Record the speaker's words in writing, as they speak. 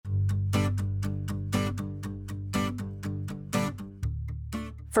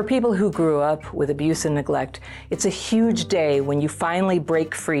For people who grew up with abuse and neglect, it's a huge day when you finally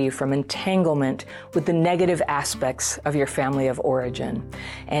break free from entanglement with the negative aspects of your family of origin,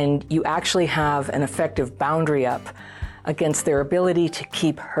 and you actually have an effective boundary up against their ability to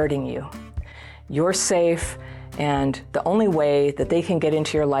keep hurting you. You're safe, and the only way that they can get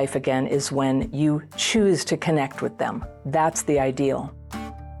into your life again is when you choose to connect with them. That's the ideal.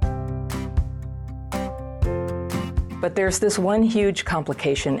 But there's this one huge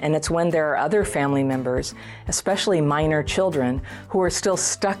complication, and it's when there are other family members, especially minor children, who are still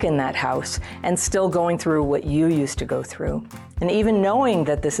stuck in that house and still going through what you used to go through. And even knowing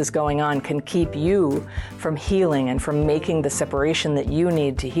that this is going on can keep you from healing and from making the separation that you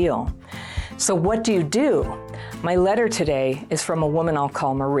need to heal. So what do you do? My letter today is from a woman I'll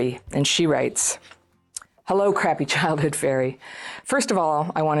call Marie, and she writes, "Hello, Crappy Childhood Fairy. First of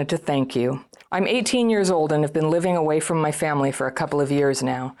all, I wanted to thank you. I'm 18 years old and have been living away from my family for a couple of years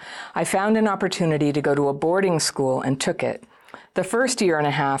now. I found an opportunity to go to a boarding school and took it. The first year and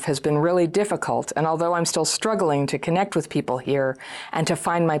a half has been really difficult, and although I'm still struggling to connect with people here and to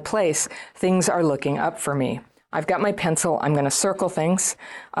find my place, things are looking up for me. I've got my pencil. I'm going to circle things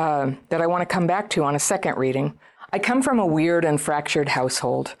that I want to come back to on a second reading. I come from a weird and fractured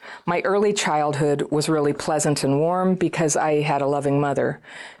household. My early childhood was really pleasant and warm because I had a loving mother.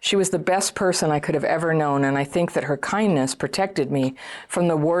 She was the best person I could have ever known, and I think that her kindness protected me from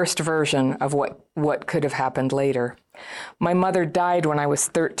the worst version of what could have happened later. My mother died when I was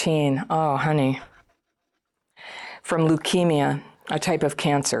 13. Oh, honey. From leukemia, a type of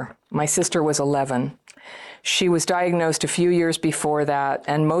cancer. My sister was 11. She was diagnosed a few years before that,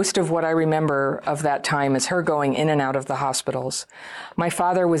 and most of what I remember of that time is her going in and out of the hospitals. My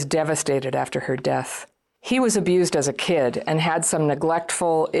father was devastated after her death. He was abused as a kid and had some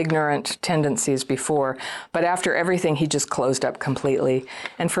neglectful, ignorant tendencies before, but after everything, he just closed up completely.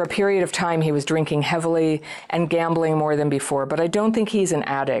 And for a period of time, he was drinking heavily and gambling more than before, but I don't think he's an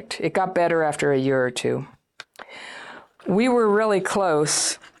addict. It got better after a year or two. We were really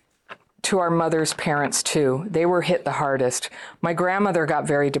close to our mother's parents, too. They were hit the hardest. My grandmother got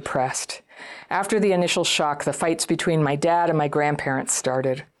very depressed. After the initial shock, the fights between my dad and my grandparents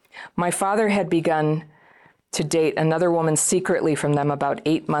started. My father had begun to date another woman secretly from them about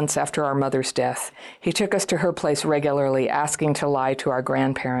 8 months after our mother's death. He took us to her place regularly, asking to lie to our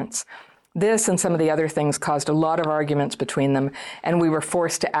grandparents. This and some of the other things caused a lot of arguments between them, and we were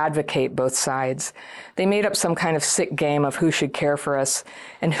forced to advocate both sides. They made up some kind of sick game of who should care for us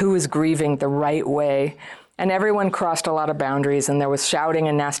and who was grieving the right way, and everyone crossed a lot of boundaries, and there was shouting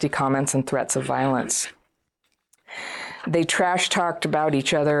and nasty comments and threats of violence. They trash-talked about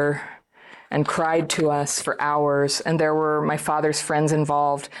each other and cried to us for hours, and there were my father's friends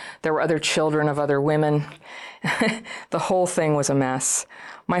involved. There were other children of other women. The whole thing was a mess.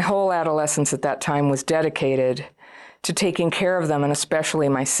 My whole adolescence at that time was dedicated to taking care of them, and especially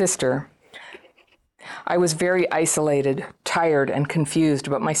my sister. I was very isolated, tired, and confused,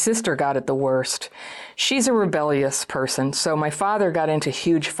 but my sister got it the worst. She's a rebellious person, so my father got into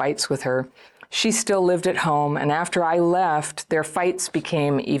huge fights with her. She still lived at home, and after I left, their fights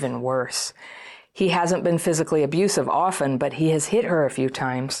became even worse. He hasn't been physically abusive often, but he has hit her a few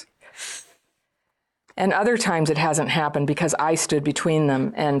times. And other times it hasn't happened because I stood between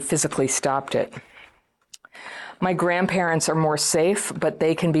them and physically stopped it. My grandparents are more safe, but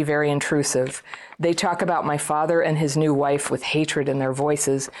they can be very intrusive. They talk about my father and his new wife with hatred in their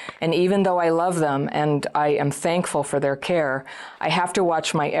voices, and even though I love them and I am thankful for their care, I have to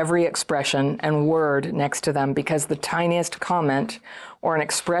watch my every expression and word next to them because the tiniest comment or an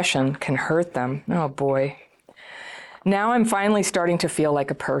expression can hurt them. Oh boy. Now I'm finally starting to feel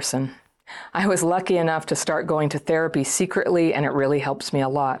like a person. I was lucky enough to start going to therapy secretly, and it really helps me a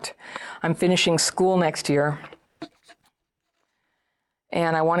lot. I'm finishing school next year,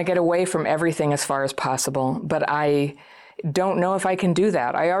 and I want to get away from everything as far as possible, but I don't know if I can do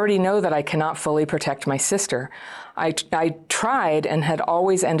that. I already know that I cannot fully protect my sister. I tried and had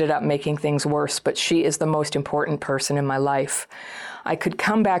always ended up making things worse, but she is the most important person in my life. I could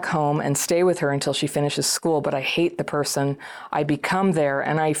come back home and stay with her until she finishes school, but I hate the person I become there,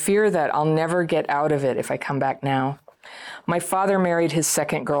 and I fear that I'll never get out of it if I come back now. My father married his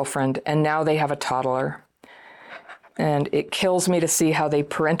second girlfriend, and now they have a toddler. And it kills me to see how they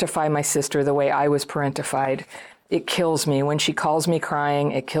parentify my sister the way I was parentified. It kills me when she calls me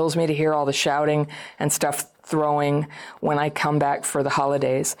crying. It kills me to hear all the shouting and stuff throwing when I come back for the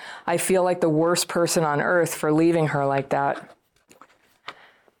holidays. I feel like the worst person on earth for leaving her like that.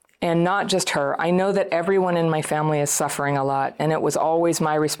 And not just her. I know that everyone in my family is suffering a lot, and it was always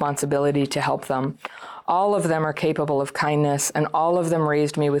my responsibility to help them. All of them are capable of kindness, and all of them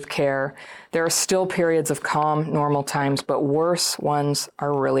raised me with care. There are still periods of calm, normal times, but worse ones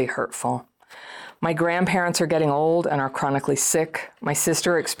are really hurtful. My grandparents are getting old and are chronically sick. My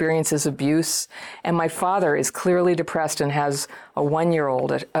sister experiences abuse, and my father is clearly depressed and has a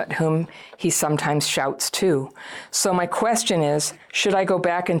 1-year-old at whom he sometimes shouts too. So my question is, should I go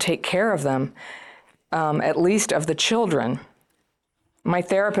back and take care of them, at least of the children? My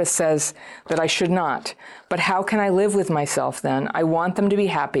therapist says that I should not, but how can I live with myself then? I want them to be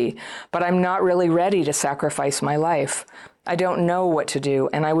happy, but I'm not really ready to sacrifice my life. I don't know what to do,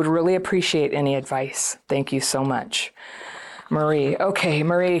 and I would really appreciate any advice. Thank you so much. Marie. Okay,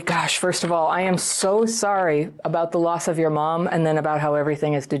 Marie, gosh, first of all, I am so sorry about the loss of your mom and then about how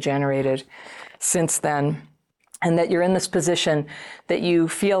everything has degenerated since then, and that you're in this position that you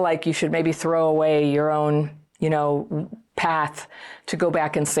feel like you should maybe throw away your own, path to go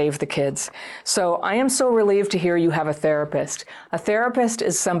back and save the kids. So I am so relieved to hear you have a therapist. A therapist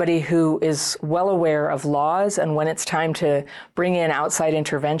is somebody who is well aware of laws and when it's time to bring in outside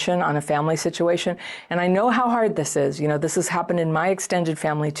intervention on a family situation. And I know how hard this is. This has happened in my extended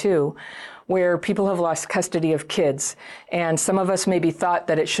family too, where people have lost custody of kids. And some of us maybe thought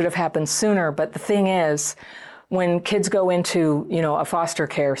that it should have happened sooner, but the thing is, when kids go into, a foster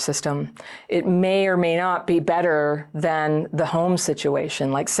care system, it may or may not be better than the home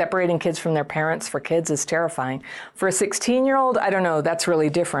situation. Like separating kids from their parents for kids is terrifying. For a 16-year-old, I don't know, that's really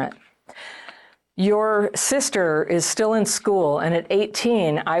different. Your sister is still in school, and at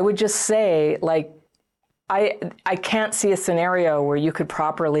 18, I would just say, I can't see a scenario where you could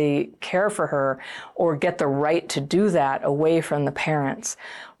properly care for her or get the right to do that away from the parents.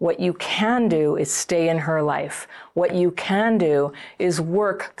 What you can do is stay in her life. What you can do is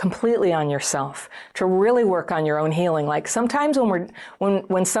work completely on yourself, to really work on your own healing. Like sometimes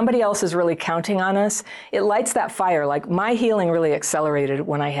when somebody else is really counting on us, it lights that fire. Like my healing really accelerated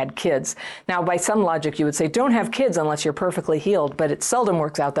when I had kids. Now, by some logic, you would say, don't have kids unless you're perfectly healed, but it seldom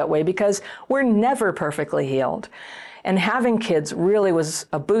works out that way because we're never perfectly healed. And having kids really was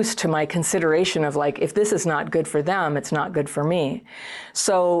a boost to my consideration of if this is not good for them, it's not good for me.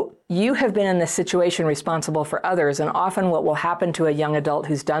 So you have been in this situation responsible for others. And often what will happen to a young adult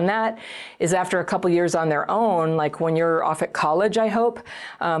who's done that is after a couple years on their own, like when you're off at college, I hope,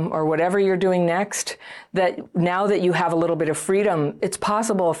 or whatever you're doing next, that now that you have a little bit of freedom, it's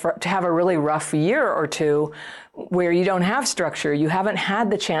possible to have a really rough year or two where you don't have structure. You haven't had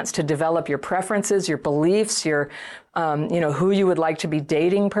the chance to develop your preferences, your beliefs, your who you would like to be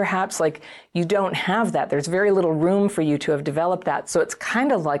dating, perhaps. You don't have that. There's very little room for you to have developed that. So it's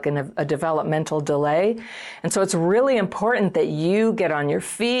kind of like a developmental delay. And so it's really important that you get on your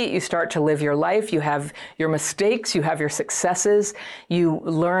feet, you start to live your life, you have your mistakes, you have your successes, you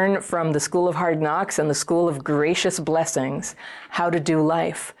learn from the School of Hard Knocks and the School of Gracious Blessings how to do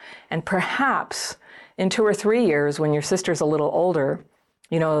life. And perhaps in 2 or 3 years, when your sister's a little older,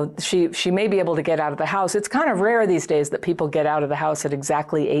 she may be able to get out of the house. It's kind of rare these days that people get out of the house at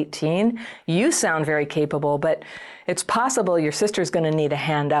exactly 18. You sound very capable, but it's possible your sister's going to need a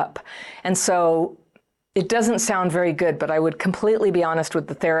hand up. And so it doesn't sound very good, but I would completely be honest with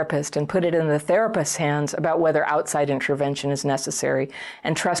the therapist and put it in the therapist's hands about whether outside intervention is necessary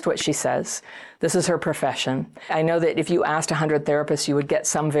and trust what she says. This is her profession. I know that if you asked 100 therapists, you would get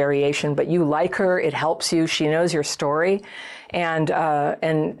some variation, but you like her, it helps you, she knows your story, and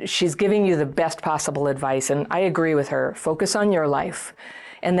she's giving you the best possible advice. And I agree with her. Focus on your life.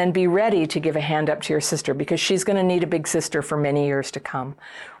 And then be ready to give a hand up to your sister because she's going to need a big sister for many years to come.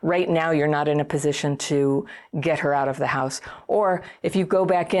 Right now, you're not in a position to get her out of the house. Or if you go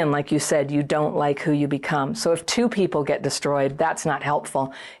back in, like you said, you don't like who you become. So if 2 people get destroyed, that's not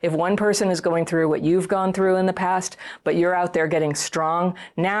helpful. If one person is going through what you've gone through in the past, but you're out there getting strong,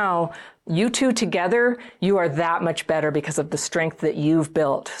 now you 2 together, you are that much better because of the strength that you've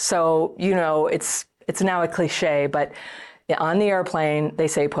built. So, it's now a cliche, but on the airplane, they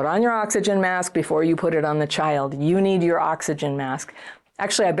say, put on your oxygen mask before you put it on the child. You need your oxygen mask.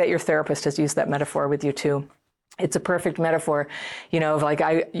 Actually, I bet your therapist has used that metaphor with you too. It's a perfect metaphor,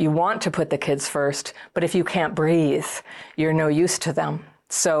 you want to put the kids first, but if you can't breathe, you're no use to them.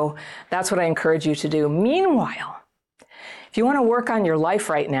 So that's what I encourage you to do. Meanwhile, if you want to work on your life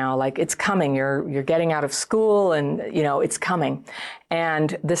right now, it's coming, you're getting out of school and, it's coming.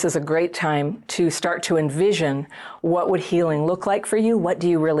 And this is a great time to start to envision what would healing look like for you? What do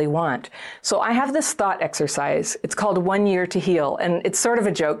you really want? So I have this thought exercise. It's called 1 year to heal. And it's sort of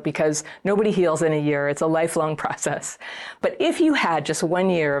a joke because nobody heals in a year. It's a lifelong process. But if you had just 1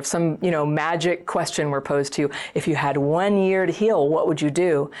 year of some, magic question we're posed to, if you had 1 year to heal, what would you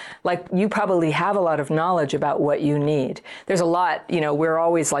do? Like, you probably have a lot of knowledge about what you need. There's a lot, we're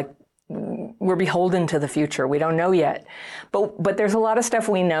always like, we're beholden to the future. We don't know yet. But there's a lot of stuff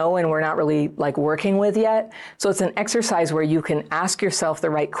we know and we're not really like working with yet. So it's an exercise where you can ask yourself the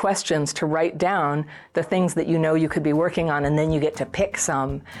right questions to write down the things that you know you could be working on, and then you get to pick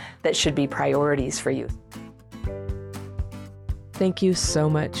some that should be priorities for you. Thank you so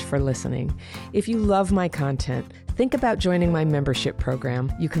much for listening. If you love my content, think about joining my membership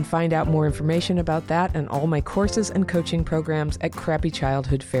program. You can find out more information about that and all my courses and coaching programs at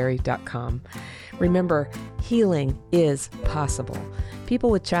crappychildhoodfairy.com. Remember, healing is possible. People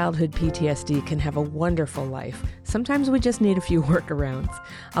with childhood PTSD can have a wonderful life. Sometimes we just need a few workarounds.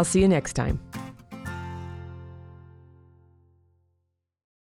 I'll see you next time.